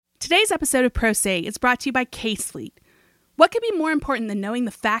Today's episode of Pro Se is brought to you by CaseFleet. What could be more important than knowing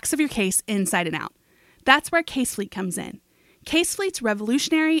the facts of your case inside and out? That's where CaseFleet comes in. CaseFleet's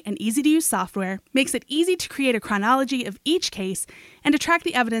revolutionary and easy-to-use software makes it easy to create a chronology of each case and to track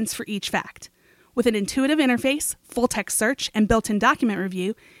the evidence for each fact. With an intuitive interface, full-text search, and built-in document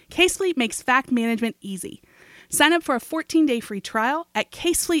review, CaseFleet makes fact management easy. Sign up for a 14-day free trial at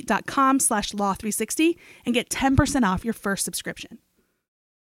casefleet.com/law360 and get 10% off your first subscription.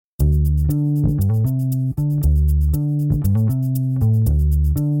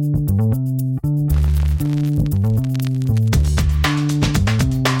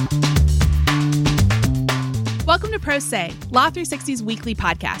 Welcome to Pro Se, Law 360's weekly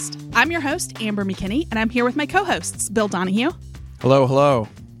podcast. I'm your host, Amber McKinney, and I'm here with my co-hosts, Bill Donahue. Hello, hello.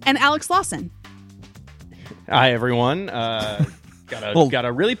 And Alex Lawson. Hi, everyone. Got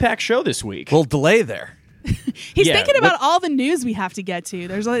a really packed show this week. Little delay there. He's thinking about all the news we have to get to.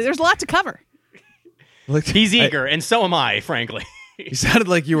 There's a lot to cover. He's eager, and so am I, frankly. You sounded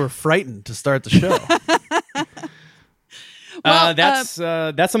like you were frightened to start the show. Well, that's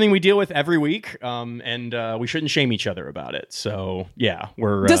something we deal with every week, and we shouldn't shame each other about it. So, yeah,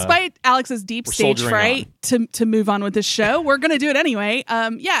 we're... Despite Alex's deep stage fright to move on with this show, we're going to do it anyway.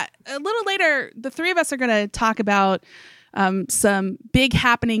 A little later, the three of us are going to talk about some big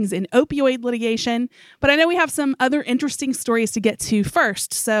happenings in opioid litigation, but I know we have some other interesting stories to get to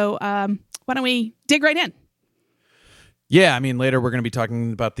first. So why don't we dig right in? Yeah, I mean, later we're going to be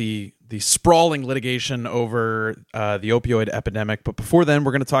talking about the sprawling litigation over the opioid epidemic. But before then,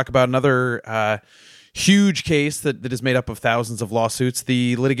 we're going to talk about another huge case that is made up of thousands of lawsuits,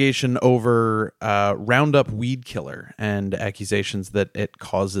 the litigation over Roundup weed killer and accusations that it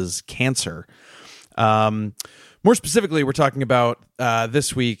causes cancer. More specifically, we're talking about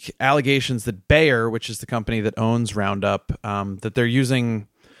this week allegations that Bayer, which is the company that owns Roundup, that they're using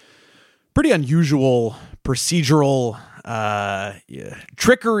pretty unusual procedural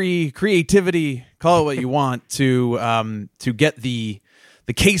trickery, creativity, call it what you want, to get the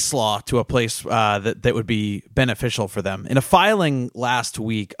case law to a place that would be beneficial for them. In a filing last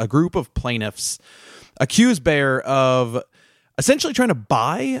week, a group of plaintiffs accused Bayer of essentially trying to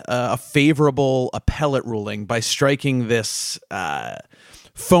buy a favorable appellate ruling by striking this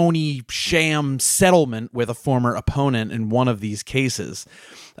phony sham settlement with a former opponent in one of these cases.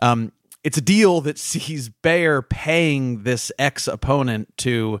 It's a deal that sees Bayer paying this ex-opponent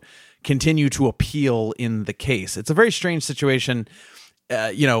to continue to appeal in the case. It's a very strange situation.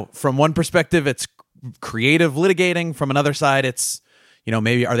 From one perspective, it's creative litigating. From another side, it's,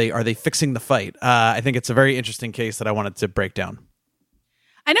 maybe are they fixing the fight? I think it's a very interesting case that I wanted to break down.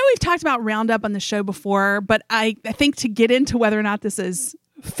 I know we've talked about Roundup on the show before, but I think to get into whether or not this is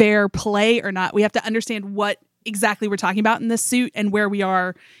fair play or not, we have to understand what exactly we're talking about in this suit and where we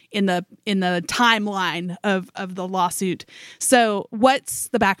are in the timeline of the lawsuit. So what's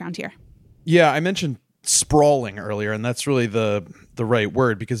the background here? Yeah, I mentioned sprawling earlier, and that's really the right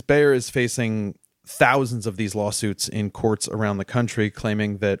word, because Bayer is facing thousands of these lawsuits in courts around the country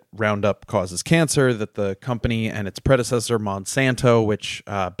claiming that Roundup causes cancer, that the company and its predecessor, Monsanto, which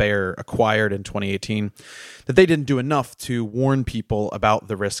Bayer acquired in 2018, that they didn't do enough to warn people about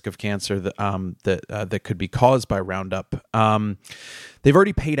the risk of cancer that could be caused by Roundup. They've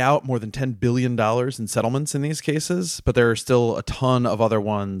already paid out more than $10 billion in settlements in these cases, but there are still a ton of other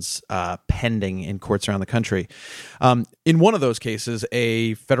ones pending in courts around the country. In one of those cases,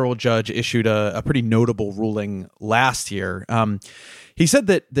 a federal judge issued a pretty notable ruling last year. He said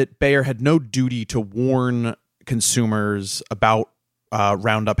that Bayer had no duty to warn consumers about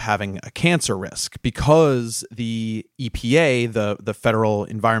Roundup having a cancer risk because the EPA, the Federal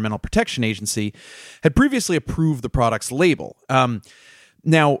Environmental Protection Agency, had previously approved the product's label.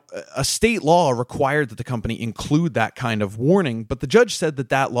 Now, a state law required that the company include that kind of warning, but the judge said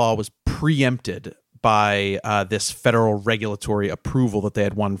that law was preempted by this federal regulatory approval that they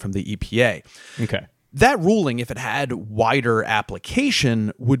had won from the EPA. Okay. That ruling, if it had wider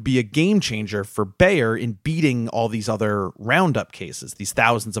application, would be a game changer for Bayer in beating all these other Roundup cases, these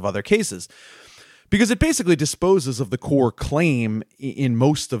thousands of other cases, because it basically disposes of the core claim in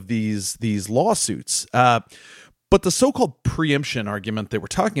most of these lawsuits. But the so-called preemption argument that we're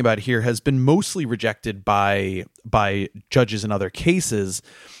talking about here has been mostly rejected by judges in other cases,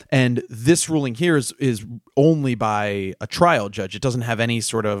 and this ruling here is only by a trial judge. It doesn't have any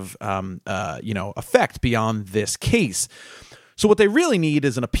sort of effect beyond this case. So what they really need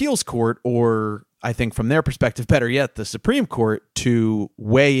is an appeals court, or I think from their perspective, better yet, the Supreme Court, to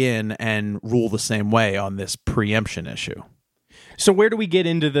weigh in and rule the same way on this preemption issue. So where do we get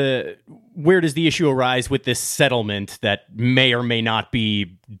into where does the issue arise with this settlement that may or may not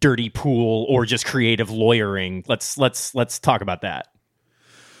be dirty pool or just creative lawyering? Let's talk about that.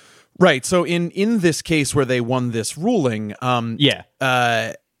 Right. So in this case where they won this ruling,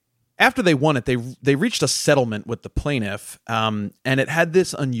 after they won it, they reached a settlement with the plaintiff, and it had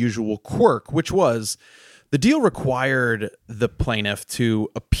this unusual quirk, which was the deal required the plaintiff to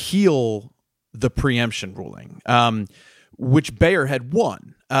appeal the preemption ruling, which Bayer had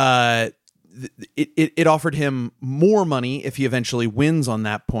won. It offered him more money if he eventually wins on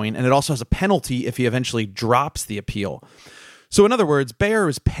that point, and it also has a penalty if he eventually drops the appeal. So in other words, Bayer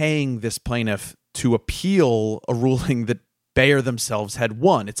is paying this plaintiff to appeal a ruling that Bayer themselves had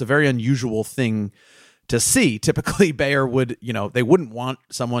won. It's a very unusual thing to see. Typically, Bayer would, they wouldn't want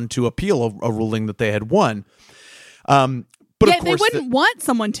someone to appeal a ruling that they had won. But yeah, of course, they wouldn't want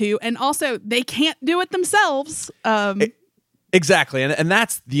someone to, and also they can't do it themselves. Exactly, and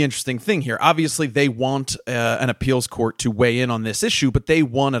that's the interesting thing here. Obviously, they want an appeals court to weigh in on this issue, but they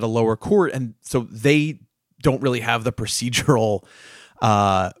won at a lower court, and so they don't really have the procedural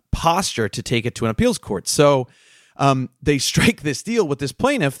posture to take it to an appeals court. So they strike this deal with this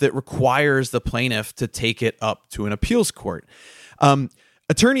plaintiff that requires the plaintiff to take it up to an appeals court.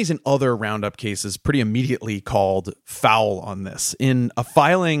 Attorneys in other Roundup cases pretty immediately called foul on this. In a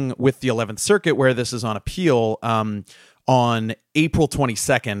filing with the 11th Circuit where this is on appeal on April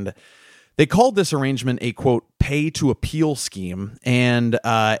 22nd, they called this arrangement a, quote, pay-to-appeal scheme and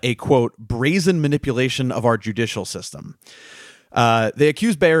a, quote, brazen manipulation of our judicial system. They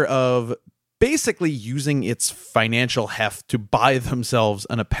accused Bayer of basically using its financial heft to buy themselves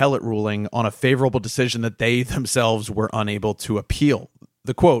an appellate ruling on a favorable decision that they themselves were unable to appeal.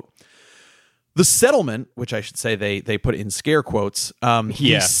 The quote, the settlement, which I should say they put in scare quotes,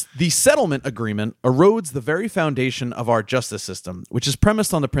 the settlement agreement erodes the very foundation of our justice system, which is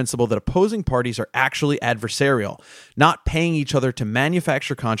premised on the principle that opposing parties are actually adversarial, not paying each other to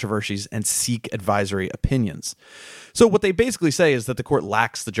manufacture controversies and seek advisory opinions. So what they basically say is that the court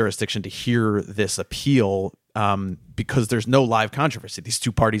lacks the jurisdiction to hear this appeal because there's no live controversy. These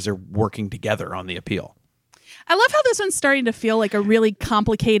two parties are working together on the appeal. I love how this one's starting to feel like a really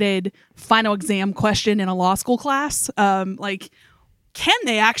complicated final exam question in a law school class. Like, can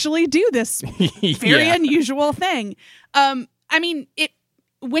they actually do this very unusual thing? I mean,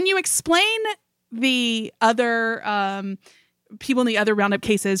 when you explain the other people in the other Roundup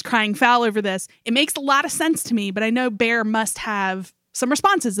cases crying foul over this, it makes a lot of sense to me. But I know Bayer must have some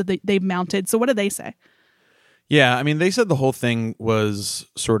responses that they've mounted. So what do they say? Yeah, I mean, they said the whole thing was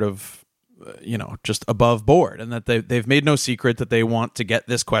sort of just above board, and that they've made no secret that they want to get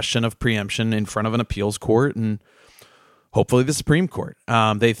this question of preemption in front of an appeals court and hopefully the Supreme Court.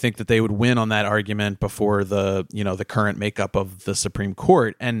 They think that they would win on that argument before the current makeup of the Supreme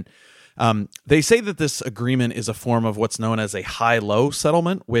Court. And they say that this agreement is a form of what's known as a high-low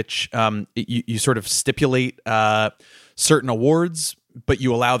settlement, which you sort of stipulate certain awards, but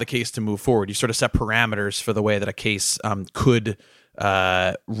you allow the case to move forward. You sort of set parameters for the way that a case could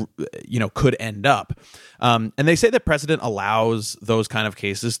end up. And they say that precedent allows those kind of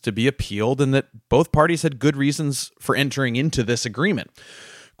cases to be appealed and that both parties had good reasons for entering into this agreement.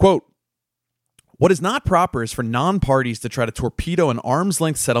 Quote, what is not proper is for non-parties to try to torpedo an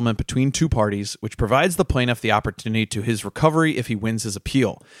arm's-length settlement between two parties, which provides the plaintiff the opportunity to his recovery if he wins his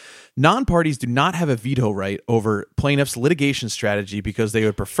appeal. Non-parties do not have a veto right over plaintiff's litigation strategy because they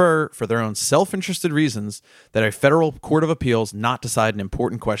would prefer, for their own self-interested reasons, that a federal court of appeals not decide an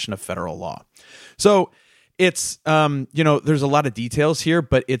important question of federal law. So it's, there's a lot of details here,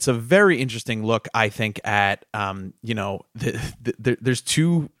 but it's a very interesting look, I think, at, there's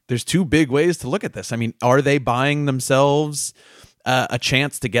two big ways to look at this. I mean, are they buying themselves a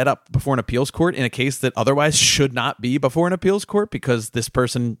chance to get up before an appeals court in a case that otherwise should not be before an appeals court because this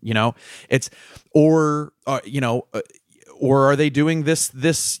person, or are they doing this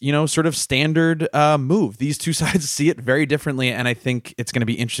sort of standard move? These two sides see it very differently, and I think it's going to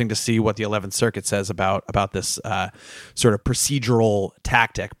be interesting to see what the 11th Circuit says about this sort of procedural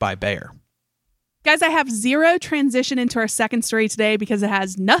tactic by Bayer. Guys, I have zero transition into our second story today because it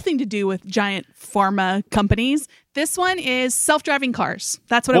has nothing to do with giant pharma companies. This one is self-driving cars.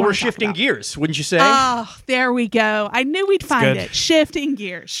 That's what I want to talk about. Well, we're shifting gears, wouldn't you say? Oh, there we go. I knew we'd find it. Shifting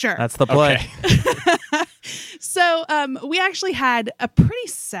gears, sure. That's the play. Okay. So we actually had a pretty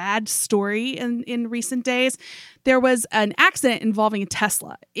sad story in recent days. There was an accident involving a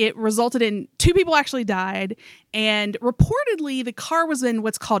Tesla. It resulted in 2 people actually died, and reportedly the car was in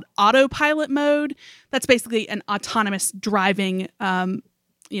what's called autopilot mode. That's basically an autonomous driving,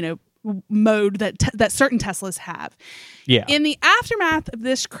 mode that certain Teslas have. Yeah. In the aftermath of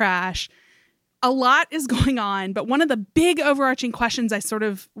this crash, a lot is going on, but one of the big overarching questions I sort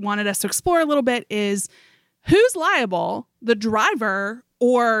of wanted us to explore a little bit is who's liable, the driver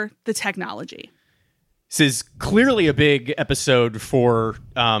or the technology? This is clearly a big episode for,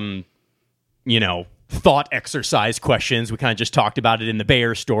 thought exercise questions. We kind of just talked about it in the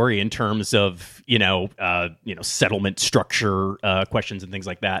Bayer story in terms of, settlement structure questions and things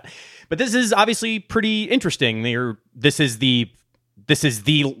like that. But this is obviously pretty interesting. This is the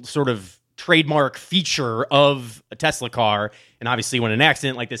sort of trademark feature of a Tesla car. And obviously when an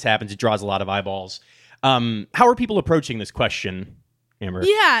accident like this happens, it draws a lot of eyeballs. How are people approaching this question, Amber?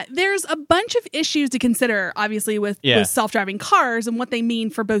 Yeah, there's a bunch of issues to consider, obviously, with self-driving cars and what they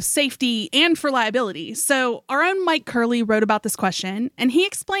mean for both safety and for liability. So our own Mike Curley wrote about this question, and he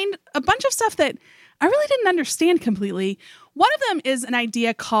explained a bunch of stuff that I really didn't understand completely. One of them is an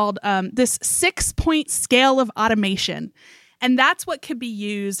idea called this 6-point scale of automation. And that's what could be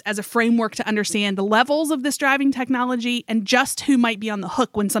used as a framework to understand the levels of this driving technology and just who might be on the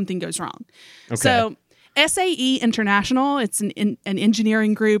hook when something goes wrong. Okay. So SAE International, it's an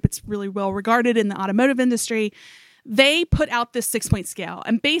engineering group. It's really well regarded in the automotive industry. They put out this 6-point scale.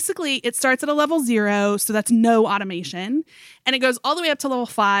 And basically, it starts at a level 0, so that's no automation. And it goes all the way up to level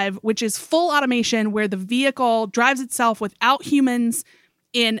 5, which is full automation, where the vehicle drives itself without humans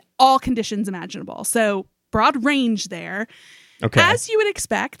in all conditions imaginable. So broad range there. Okay. As you would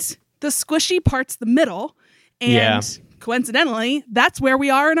expect, the squishy part's the middle. And coincidentally, that's where we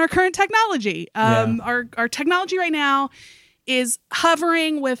are in our current technology. Our technology right now is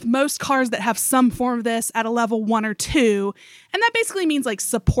hovering with most cars that have some form of this at a level 1 or 2. And that basically means like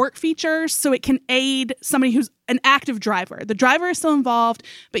support features. So it can aid somebody who's an active driver. The driver is still involved,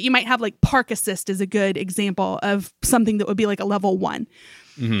 but you might have like park assist is a good example of something that would be like a level 1.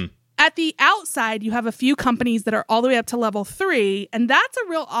 Mm-hmm. At the outside, you have a few companies that are all the way up to level 3, and that's a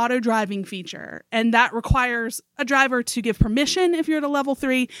real auto-driving feature. And that requires a driver to give permission if you're at a level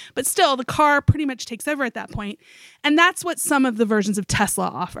 3, but still, the car pretty much takes over at that point. And that's what some of the versions of Tesla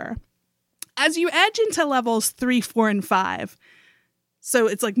offer. As you edge into levels 3, 4, and 5, so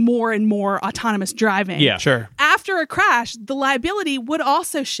it's like more and more autonomous driving. Yeah, sure. After a crash, the liability would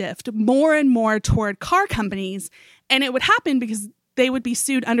also shift more and more toward car companies, and it would happen because they would be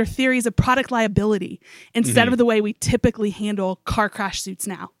sued under theories of product liability instead of the way we typically handle car crash suits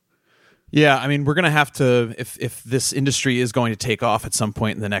now. Yeah, I mean, we're going to have to, if this industry is going to take off at some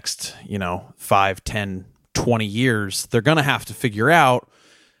point in the next, 5, 10, 20 years, they're going to have to figure out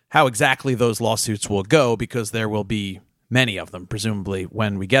how exactly those lawsuits will go, because there will be many of them, presumably,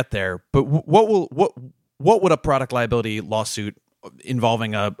 when we get there. But what would a product liability lawsuit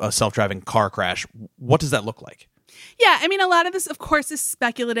involving a self-driving car crash, what does that look like? Yeah, I mean, a lot of this, of course, is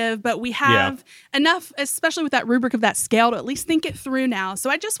speculative, but we have enough, especially with that rubric of that scale, to at least think it through now. So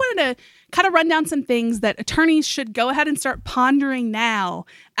I just wanted to kind of run down some things that attorneys should go ahead and start pondering now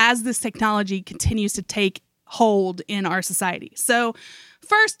as this technology continues to take hold in our society. So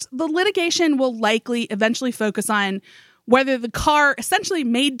first, the litigation will likely eventually focus on whether the car essentially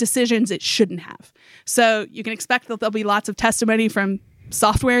made decisions it shouldn't have. So you can expect that there'll be lots of testimony from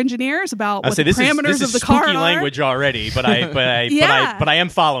software engineers about what the parameters of the car are. This is spooky language already, but I am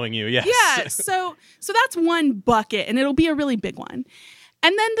following you. Yes. Yeah. So that's one bucket, and it'll be a really big one.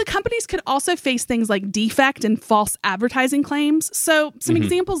 And then the companies could also face things like defect and false advertising claims. So some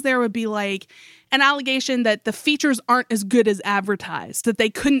examples there would be like an allegation that the features aren't as good as advertised, that they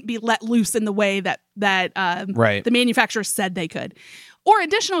couldn't be let loose in the way that the manufacturer said they could. Or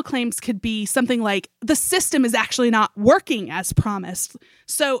additional claims could be something like the system is actually not working as promised.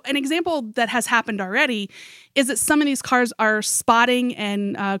 So an example that has happened already is that some of these cars are spotting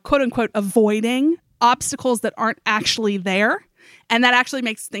and quote unquote avoiding obstacles that aren't actually there. And that actually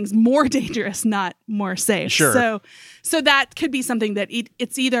makes things more dangerous, not more safe. Sure. So that could be something that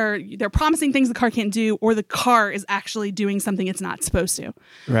it's either they're promising things the car can't do, or the car is actually doing something it's not supposed to.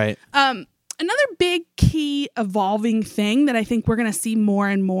 Right. Another big key evolving thing that I think we're going to see more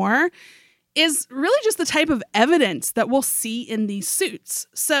and more is really just the type of evidence that we'll see in these suits.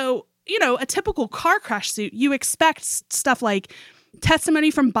 So, a typical car crash suit, you expect stuff like testimony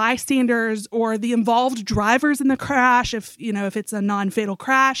from bystanders or the involved drivers in the crash if it's a non-fatal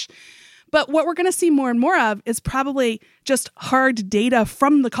crash. But what we're going to see more and more of is probably just hard data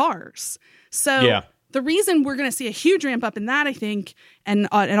from the cars. So the reason we're going to see a huge ramp up in that, I think, and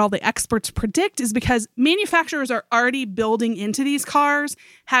all the experts predict, is because manufacturers are already building into these cars,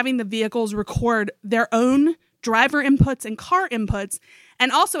 having the vehicles record their own driver inputs and car inputs,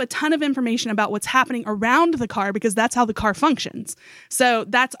 and also a ton of information about what's happening around the car because that's how the car functions. So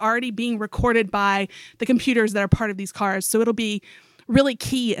that's already being recorded by the computers that are part of these cars. So it'll be really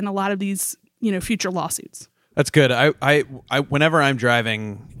key in a lot of these, future lawsuits. That's good. I whenever I'm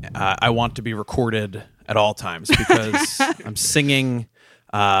driving, I want to be recorded at all times because I'm singing.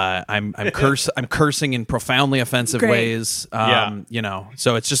 I'm cursing in profoundly offensive ways.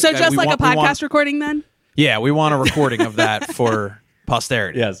 So it's just a podcast recording then. Yeah, we want a recording of that for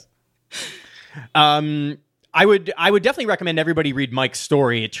posterity. Yes. I would definitely recommend everybody read Mike's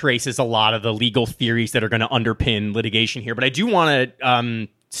story. It traces a lot of the legal theories that are going to underpin litigation here. But I do want to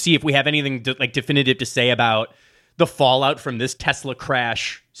see if we have anything definitive to say about the fallout from this Tesla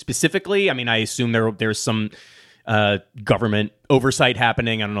crash specifically. I mean, I assume there's some government oversight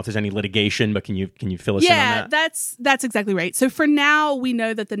happening. I don't know if there's any litigation, but can you fill us in on that? Yeah, that's exactly right. So for now, we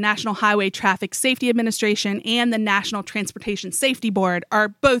know that the National Highway Traffic Safety Administration and the National Transportation Safety Board are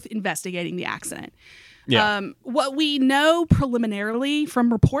both investigating the accident. Yeah. What we know preliminarily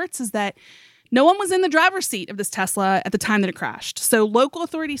from reports is that no one was in the driver's seat of this Tesla at the time that it crashed. So local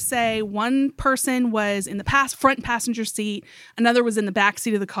authorities say one person was in the front passenger seat, another was in the back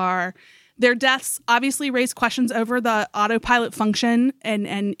seat of the car. Their deaths obviously raise questions over the autopilot function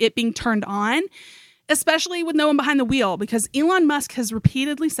and it being turned on, especially with no one behind the wheel, because Elon Musk has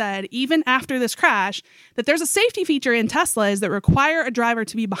repeatedly said, even after this crash, that there's a safety feature in Teslas that require a driver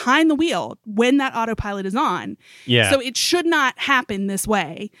to be behind the wheel when that autopilot is on. Yeah. So it should not happen this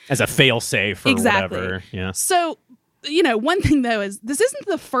way. As a fail-safe or whatever. Yeah. So, one thing, though, is this isn't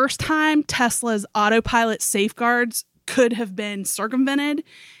the first time Tesla's autopilot safeguards could have been circumvented.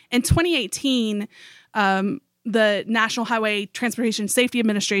 In 2018, the National Highway Transportation Safety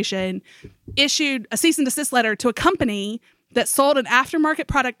Administration issued a cease and desist letter to a company that sold an aftermarket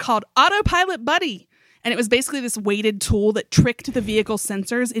product called Autopilot Buddy. And it was basically this weighted tool that tricked the vehicle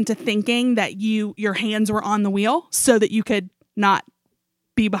sensors into thinking that your hands were on the wheel so that you could not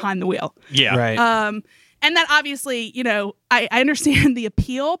be behind the wheel. Yeah. Right. And that obviously, I understand the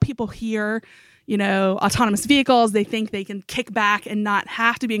appeal. People hear autonomous vehicles, they think they can kick back and not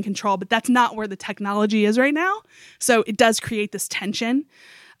have to be in control, but that's not where the technology is right now. So it does create this tension.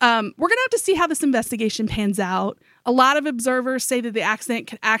 We're going to have to see how this investigation pans out. A lot of observers say that the accident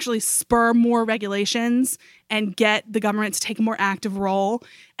could actually spur more regulations and get the government to take a more active role.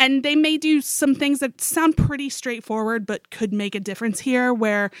 And they may do some things that sound pretty straightforward, but could make a difference here,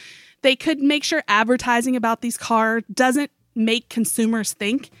 where they could make sure advertising about these cars doesn't make consumers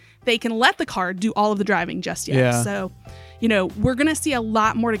think they can let the car do all of the driving just yet. Yeah. So, we're going to see a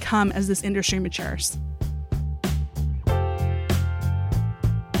lot more to come as this industry matures.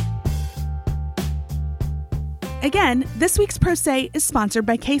 Again, this week's Pro Se is sponsored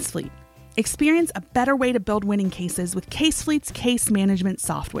by CaseFleet. Experience a better way to build winning cases with CaseFleet's case management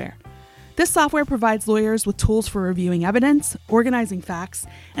software. This software provides lawyers with tools for reviewing evidence, organizing facts,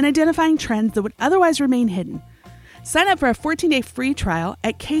 and identifying trends that would otherwise remain hidden. Sign up for a 14-day free trial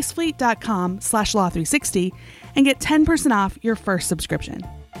at casefleet.com/law360 and get 10% off your first subscription.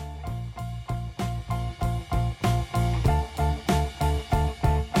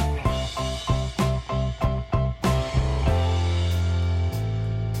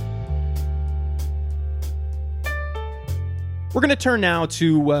 We're going to turn now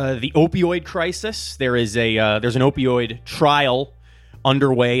to the opioid crisis. There's an opioid trial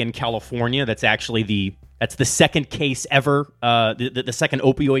underway in California. That's actually That's the second case ever, the second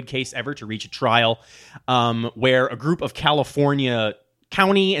opioid case ever to reach a trial, where a group of California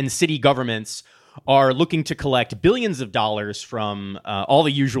county and city governments are looking to collect billions of dollars from all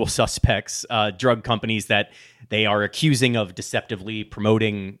the usual suspects, drug companies that they are accusing of deceptively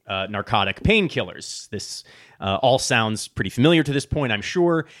promoting narcotic painkillers. This all sounds pretty familiar to this point, I'm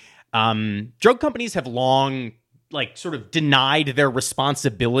sure. Drug companies have long, sort of denied their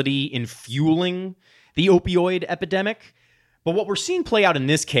responsibility in fueling the opioid epidemic. But what we're seeing play out in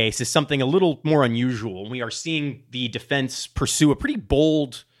this case is something a little more unusual. We are seeing the defense pursue a pretty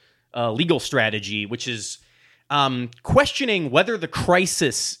bold legal strategy, which is questioning whether the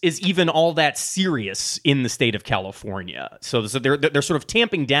crisis is even all that serious in the state of California. So they're sort of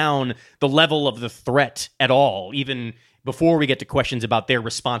tamping down the level of the threat at all, even before we get to questions about their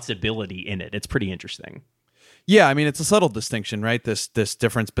responsibility in it. It's pretty interesting. Yeah, I mean, it's a subtle distinction, right? This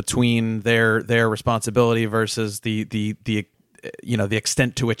difference between their responsibility versus the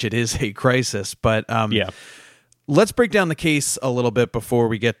extent to which it is a crisis. But let's break down the case a little bit before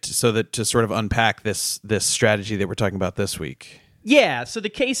we get to sort of unpack this strategy that we're talking about this week. Yeah, so the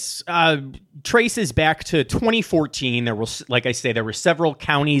case traces back to 2014. There was, like I say, there were several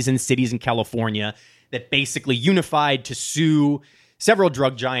counties and cities in California that basically unified to sue several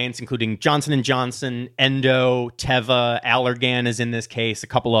drug giants, including Johnson & Johnson, Endo, Teva, Allergan is in this case, a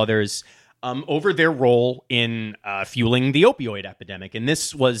couple others, over their role in fueling the opioid epidemic. And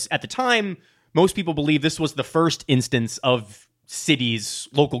this was, at the time, most people believe this was the first instance of cities,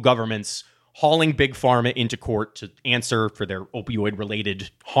 local governments, hauling big pharma into court to answer for their opioid-related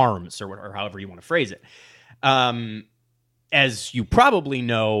harms, or however you want to phrase it. As you probably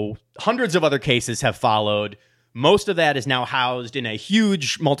know, hundreds of other cases have followed. Most of that is now housed in a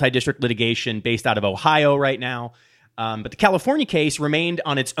huge multi-district litigation based out of Ohio right now. But the California case remained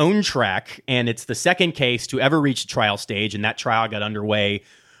on its own track, and it's the second case to ever reach the trial stage, and that trial got underway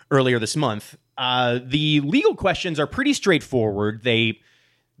earlier this month. The legal questions are pretty straightforward.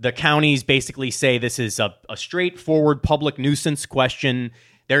 The counties basically say this is a straightforward public nuisance question.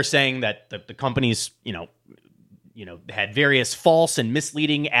 They're saying that the companies, had various false and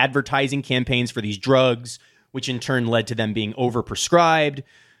misleading advertising campaigns for these drugs, which in turn led to them being overprescribed,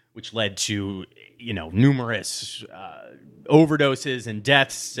 which led to, numerous overdoses and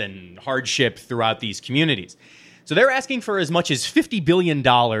deaths and hardship throughout these communities. So they're asking for as much as $50 billion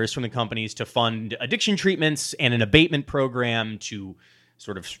from the companies to fund addiction treatments and an abatement program to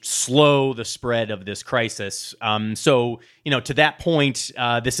sort of slow the spread of this crisis. To that point,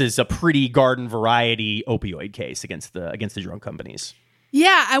 this is a pretty garden variety opioid case against the drug companies.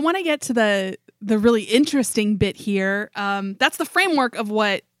 Yeah, I want to get to the really interesting bit here. That's the framework of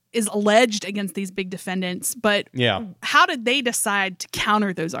what is alleged against these big defendants. But how did they decide to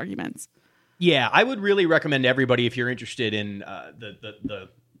counter those arguments? Yeah, I would really recommend everybody, if you're interested in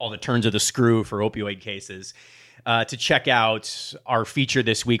all the turns of the screw for opioid cases, to check out our feature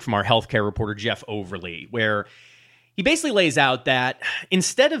this week from our healthcare reporter, Jeff Overly, where he basically lays out that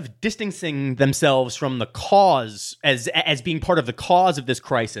instead of distancing themselves from the cause as being part of the cause of this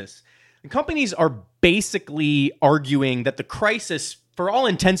crisis, the companies are basically arguing that the crisis, for all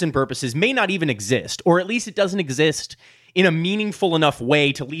intents and purposes, may not even exist, or at least it doesn't exist in a meaningful enough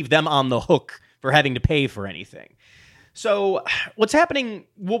way to leave them on the hook for having to pay for anything. So what's happening,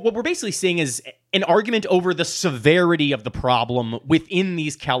 what we're basically seeing is an argument over the severity of the problem within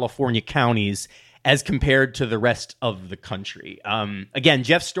these California counties as compared to the rest of the country. Again,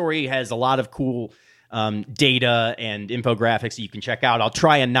 Jeff's story has a lot of cool data and infographics that you can check out. I'll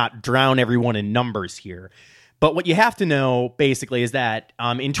try and not drown everyone in numbers here. But what you have to know, basically, is that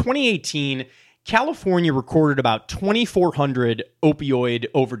in 2018, California recorded about 2,400 opioid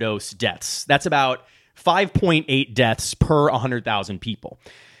overdose deaths. That's about 5.8 deaths per 100,000 people.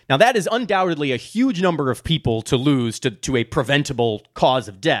 Now, that is undoubtedly a huge number of people to lose to a preventable cause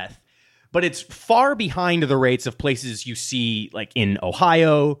of death, but it's far behind the rates of places you see like in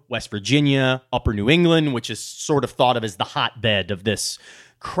Ohio, West Virginia, Upper New England, which is sort of thought of as the hotbed of this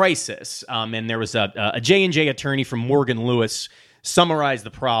crisis. And there was a J&J attorney from Morgan Lewis summarize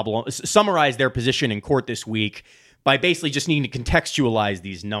their position in court this week by basically just needing to contextualize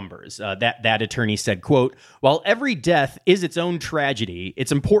these numbers. That attorney said, quote, "While every death is its own tragedy,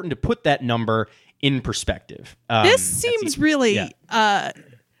 it's important to put that number in perspective." This seems really... Yeah.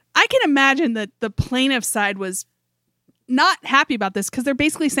 I can imagine that the plaintiff side was not happy about this because they're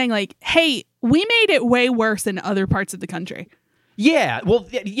basically saying like, hey, we made it way worse in other parts of the country. Yeah, well,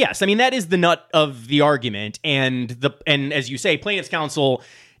 yes. I mean, that is the nut of the argument. And as you say, plaintiff's counsel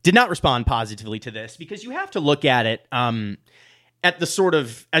did not respond positively to this because you have to look at it at the sort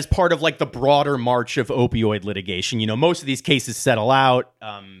of as part of like the broader march of opioid litigation. Most of these cases settle out,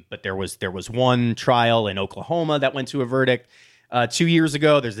 but there was one trial in Oklahoma that went to a verdict 2 years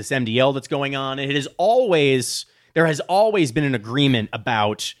ago. There's this MDL that's going on. And there has always been an agreement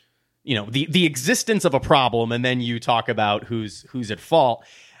about the existence of a problem, and then you talk about who's at fault.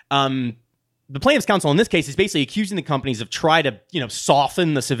 The plaintiff's counsel in this case is basically accusing the companies of trying to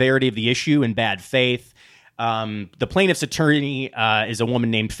soften the severity of the issue in bad faith. The plaintiff's attorney is a woman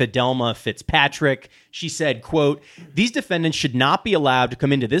named Fidelma Fitzpatrick. She said, quote, "These defendants should not be allowed to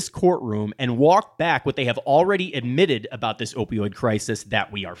come into this courtroom and walk back what they have already admitted about this opioid crisis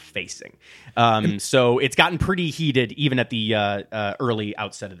that we are facing." So it's gotten pretty heated even at the early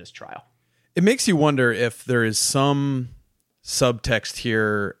outset of this trial. It makes you wonder if there is some subtext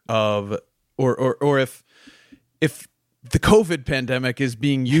here of, or if the COVID pandemic is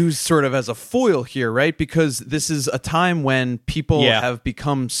being used sort of as a foil here, right? Because this is a time when people have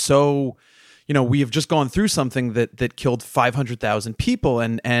become so, we have just gone through something that killed 500,000 people.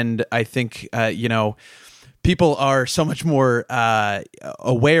 And I think, people are so much more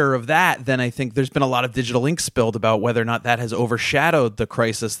aware of that than I think there's been a lot of digital ink spilled about whether or not that has overshadowed the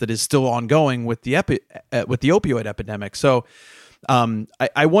crisis that is still ongoing with the opioid epidemic. So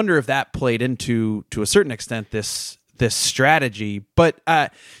I wonder if that played into, to a certain extent, this this strategy. But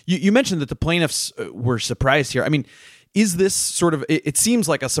you mentioned that the plaintiffs were surprised here. I mean, is this sort of? It seems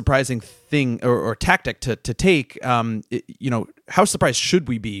like a surprising thing or tactic to take. How surprised should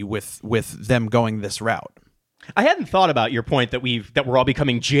we be with them going this route? I hadn't thought about your point that we're all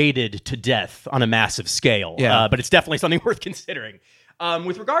becoming jaded to death on a massive scale. Yeah. But it's definitely something worth considering.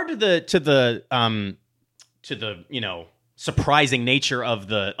 With regard to the surprising nature of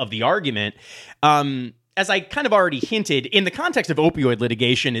the argument, as I kind of already hinted, in the context of opioid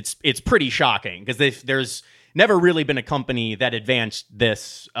litigation, it's pretty shocking because there's never really been a company that advanced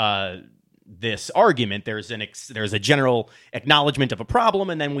this argument. There's a general acknowledgement of a problem,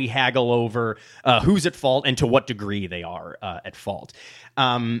 and then we haggle over who's at fault and to what degree they are at fault.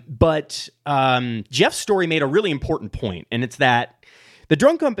 But Jeff's story made a really important point, and it's that the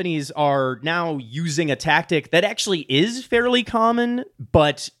drug companies are now using a tactic that actually is fairly common,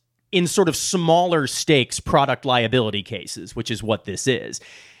 but in sort of smaller stakes product liability cases, which is what this is.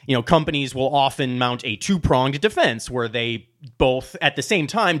 Companies will often mount a two-pronged defense where they both, at the same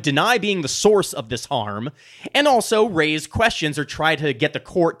time, deny being the source of this harm and also raise questions or try to get the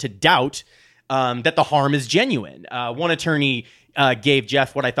court to doubt that the harm is genuine. One attorney gave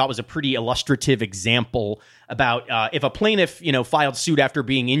Jeff what I thought was a pretty illustrative example about if a plaintiff, filed suit after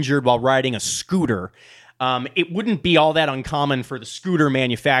being injured while riding a scooter, it wouldn't be all that uncommon for the scooter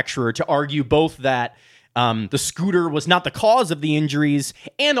manufacturer to argue both that the scooter was not the cause of the injuries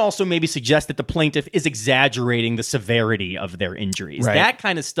and also maybe suggest that the plaintiff is exaggerating the severity of their injuries. Right. That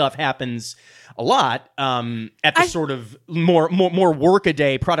kind of stuff happens a lot at the sort of more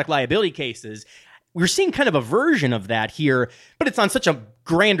workaday product liability cases. We're seeing kind of a version of that here, but it's on such a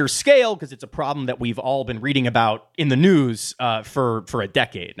grander scale because it's a problem that we've all been reading about in the news for a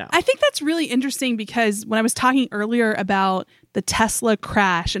decade now. I think that's really interesting because when I was talking earlier about the Tesla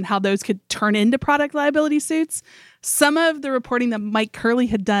crash and how those could turn into product liability suits, some of the reporting that Mike Curley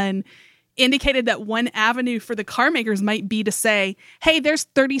had done indicated that one avenue for the car makers might be to say, hey, there's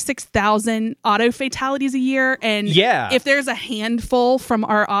 36,000 auto fatalities a year. And if there's a handful from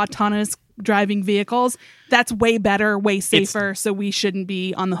our autonomous driving vehicles, that's way better, way safer. So we shouldn't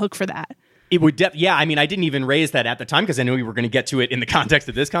be on the hook for that. It would, I didn't even raise that at the time because I knew we were going to get to it in the context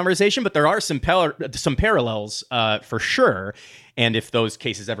of this conversation. But there are some parallels for sure. And if those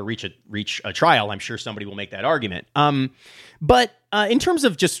cases ever reach a trial, I'm sure somebody will make that argument. But in terms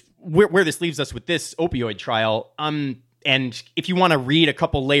of just where this leaves us with this opioid trial, and if you want to read a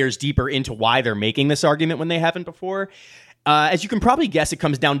couple layers deeper into why they're making this argument when they haven't before. As you can probably guess, it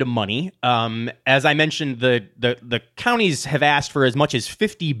comes down to money. As I mentioned, the counties have asked for as much as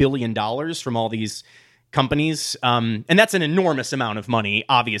 $50 billion from all these companies. And that's an enormous amount of money,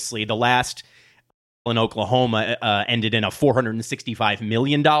 obviously. The last in Oklahoma ended in a $465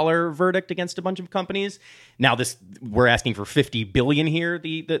 million verdict against a bunch of companies. Now we're asking for $50 billion here,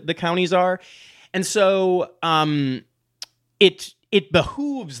 the counties are. And so it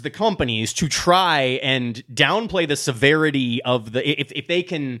behooves the companies to try and downplay the severity of if they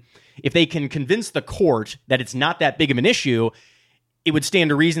can convince the court that it's not that big of an issue, it would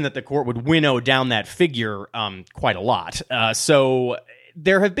stand to reason that the court would winnow down that figure quite a lot. So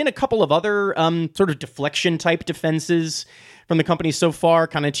there have been a couple of other sort of deflection type defenses from the company so far.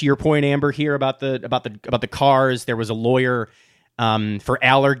 Kind of to your point, Amber, here about the cars. There was a lawyer for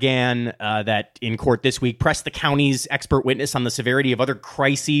Allergan that in court this week pressed the county's expert witness on the severity of other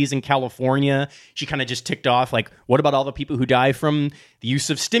crises in California. She kind of just ticked off, like, what about all the people who die from the use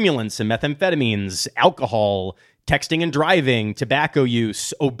of stimulants and methamphetamines, alcohol, texting and driving, tobacco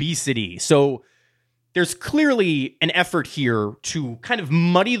use, obesity? So there's clearly an effort here to kind of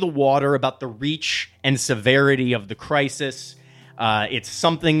muddy the water about the reach and severity of the crisis. It's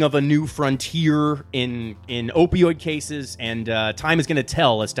something of a new frontier in opioid cases, and time is going to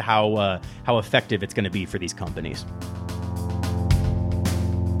tell as to how effective it's going to be for these companies.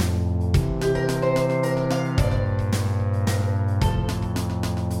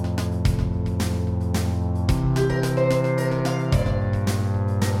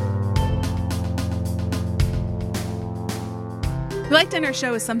 We like to end our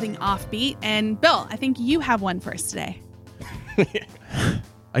show with something offbeat, and Bill, I think you have one for us today.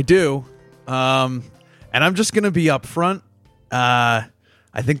 I do. And I'm just going to be upfront. I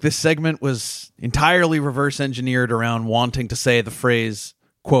think this segment was entirely reverse engineered around wanting to say the phrase,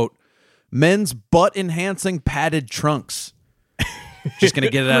 quote, men's butt enhancing padded trunks. Just going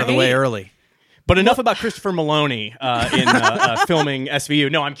to get it out of the way early. But enough about Christopher Maloney in filming SVU.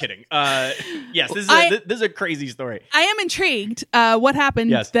 No, I'm kidding. Yes, this is a crazy story. I am intrigued. What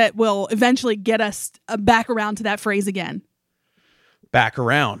happened that will eventually get us back around to that phrase again? back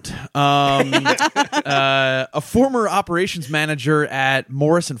around. A former operations manager at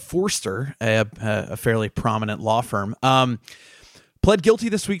Morrison Foerster, a fairly prominent law firm, pled guilty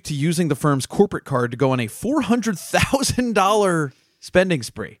this week to using the firm's corporate card to go on a $400,000 spending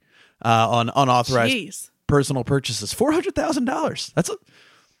spree on unauthorized personal purchases. $400,000. That's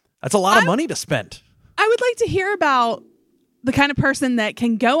a lot of money to spend. I would like to hear about the kind of person that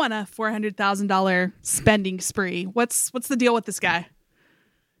can go on a $400,000 spending spree. What's the deal with this guy?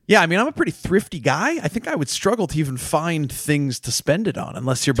 Yeah, I mean, I'm a pretty thrifty guy. I think I would struggle to even find things to spend it on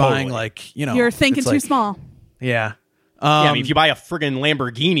unless you're buying You're thinking too small. Yeah. I mean, if you buy a friggin'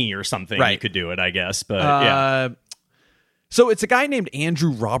 Lamborghini or something, you could do it, I guess. But yeah. So it's a guy named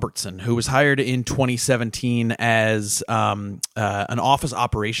Andrew Robertson who was hired in 2017 as an office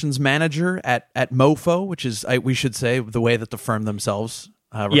operations manager at MoFo, which is, we should say, the way that the firm themselves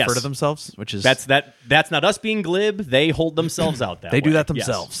refer to themselves, which is that's not us being glib. They hold themselves out that they way. do that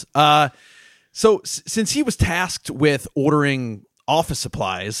themselves. Yes. So since he was tasked with ordering office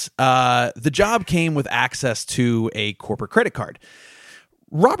supplies, the job came with access to a corporate credit card.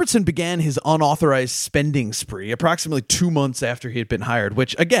 Robertson began his unauthorized spending spree approximately 2 months after he had been hired,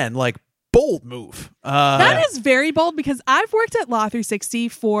 which, again, bold move. That is very bold because I've worked at Law 360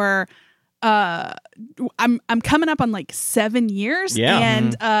 for I'm coming up on 7 years,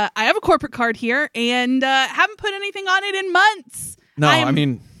 and I have a corporate card here and haven't put anything on it in months. No, I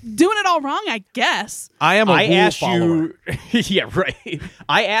mean, doing it all wrong, I guess. I am a rule follower. Yeah, right.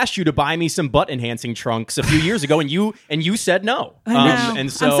 I asked you to buy me some butt enhancing trunks a few years ago, and you said no. I know.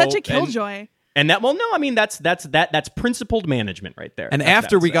 And so, I'm such a killjoy. And that, that's principled management right there. And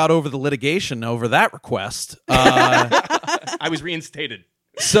after we got over the litigation over that request, I was reinstated.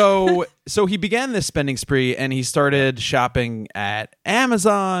 So he began this spending spree, and he started shopping at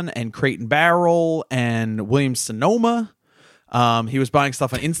Amazon and Crate and Barrel and Williams-Sonoma. He was buying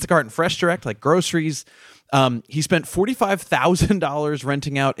stuff on Instacart and FreshDirect, like groceries. He spent $45,000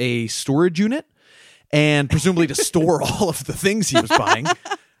 renting out a storage unit and presumably to store all of the things he was buying.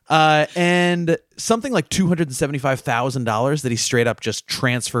 And something like $275,000 that he straight up just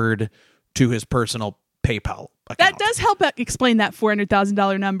transferred to his personal PayPal account. That does help explain that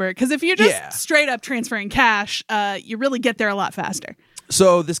 $400,000 number, because if you're just straight up transferring cash, you really get there a lot faster.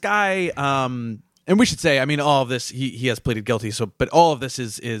 So this guy, and we should say, I mean, all of this, he has pleaded guilty. So, but all of this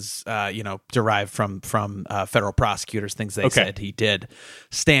is derived from federal prosecutors, things they said he did.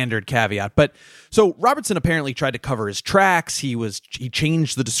 Standard caveat. But so Robertson apparently tried to cover his tracks. He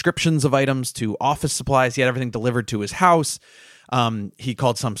changed the descriptions of items to office supplies. He had everything delivered to his house. He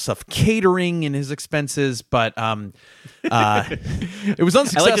called some stuff catering in his expenses, but it was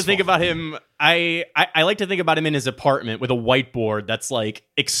unsuccessful. I like to think about him. I like to think about him in his apartment with a whiteboard that's like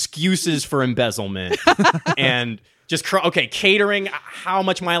excuses for embezzlement and just catering. How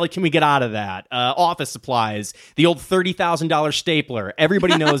much mileage can we get out of that? Office supplies, the old $30,000 stapler.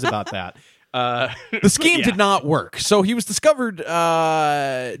 Everybody knows about that. The scheme did not work. So he was discovered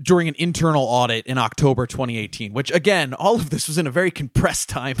during an internal audit in October 2018, which, again, all of this was in a very compressed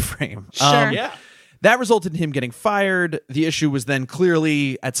time frame. Sure. That resulted in him getting fired. The issue was then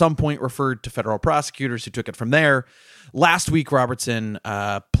clearly at some point referred to federal prosecutors who took it from there. Last week, Robertson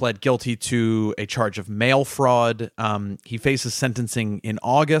pled guilty to a charge of mail fraud. He faces sentencing in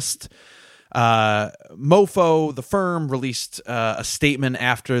August. MoFo, the firm, released a statement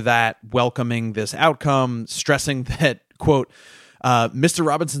after that welcoming this outcome, stressing that, quote, Mr.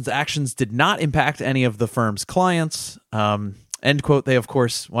 Robinson's actions did not impact any of the firm's clients. End quote. They, of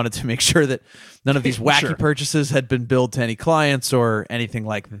course, wanted to make sure that none of these wacky purchases had been billed to any clients or anything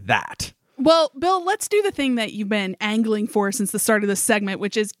like that. Well, Bill, let's do the thing that you've been angling for since the start of this segment,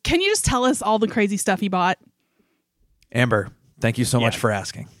 which is, can you just tell us all the crazy stuff he bought? Amber, thank you so much for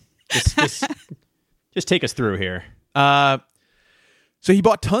asking. Just take us through here. So he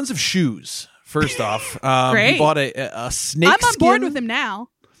bought tons of shoes. First off, Great. He bought a snake. I'm on board with him now.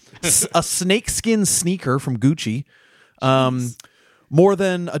 A snakeskin sneaker from Gucci. More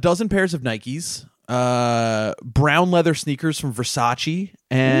than a dozen pairs of Nikes. Brown leather sneakers from Versace,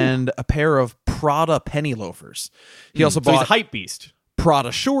 and a pair of Prada penny loafers. He also bought he's a hype beast.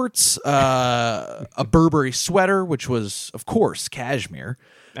 Prada shorts, a Burberry sweater, which was, of course, cashmere.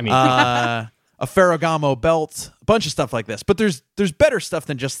 I mean, a Ferragamo belt, a bunch of stuff like this. But there's better stuff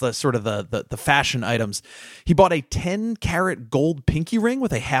than just the sort of the fashion items. He bought a 10-carat gold pinky ring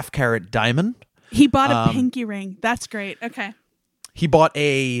with a 0.5-carat diamond. He bought a pinky ring. That's great. Okay. He bought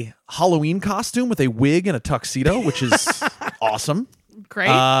a Halloween costume with a wig and a tuxedo, which is awesome. Great.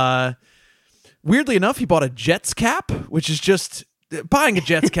 Weirdly enough, he bought a Jets cap, which is just... Buying a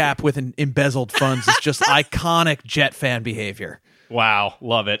Jets cap with embezzled funds is just iconic Jet fan behavior. Wow,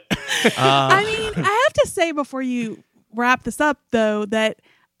 love it. I mean, I have to say before you wrap this up, though, that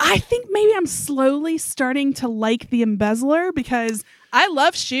I think maybe I'm slowly starting to like the embezzler because I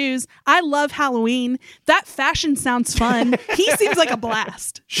love shoes. I love Halloween. That fashion sounds fun. He seems like a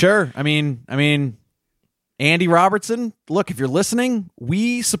blast. Sure. I mean, Andy Robertson, look, if you're listening,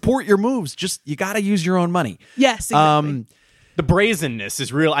 we support your moves. Just you got to use your own money. Yes, exactly. The brazenness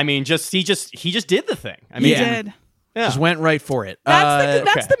is real. I mean, he just did the thing. I mean, he did. Yeah. Just went right for it.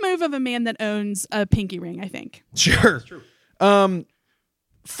 That's the move of a man that owns a pinky ring, I think. Sure. That's true.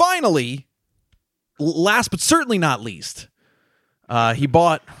 Finally, last but certainly not least, he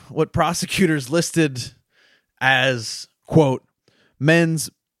bought what prosecutors listed as, quote, men's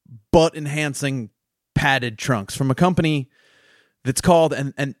butt-enhancing padded trunks from a company that's called,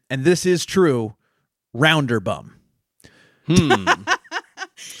 and this is true, Rounderbum.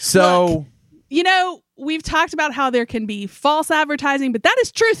 So... Look, you know, we've talked about how there can be false advertising, but that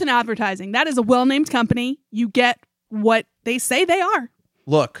is truth in advertising. That is a well-named company. You get what they say they are.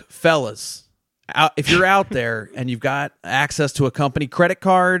 Look, fellas, if you're out there and you've got access to a company credit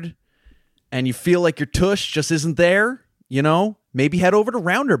card and you feel like your tush just isn't there, you know, maybe head over to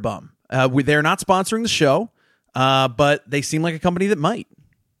Rounderbum. They're not sponsoring the show, but they seem like a company that might.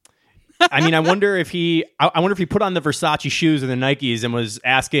 I mean, I wonder if he put on the Versace shoes and the Nikes and was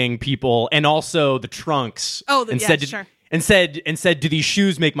asking people, and also the trunks. Oh, sure. And said, do these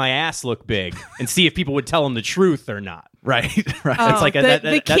shoes make my ass look big? And see if people would tell him the truth or not. Right. That's like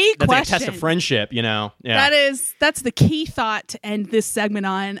the key that's question. like a test of friendship, you know. Yeah. That's the key thought to end this segment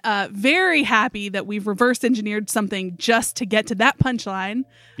on. Very happy that we've reverse engineered something just to get to that punchline.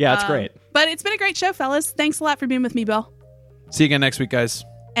 Yeah, that's great. But it's been a great show, fellas. Thanks a lot for being with me, Bill. See you again next week, guys.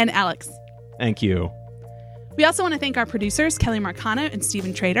 And Alex. Thank you. We also want to thank our producers, Kelly Marcano and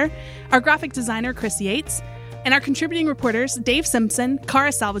Stephen Trader, our graphic designer, Chris Yates, and our contributing reporters, Dave Simpson,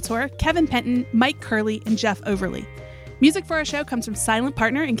 Cara Salvatore, Kevin Penton, Mike Curley, and Jeff Overly. Music for our show comes from Silent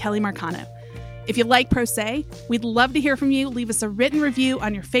Partner and Kelly Marcano. If you like Pro Se, we'd love to hear from you. Leave us a written review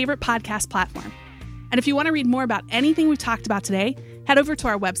on your favorite podcast platform. And if you want to read more about anything we've talked about today, head over to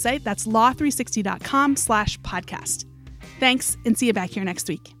our website. That's law360.com/podcast. Thanks, and see you back here next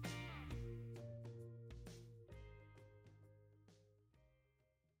week.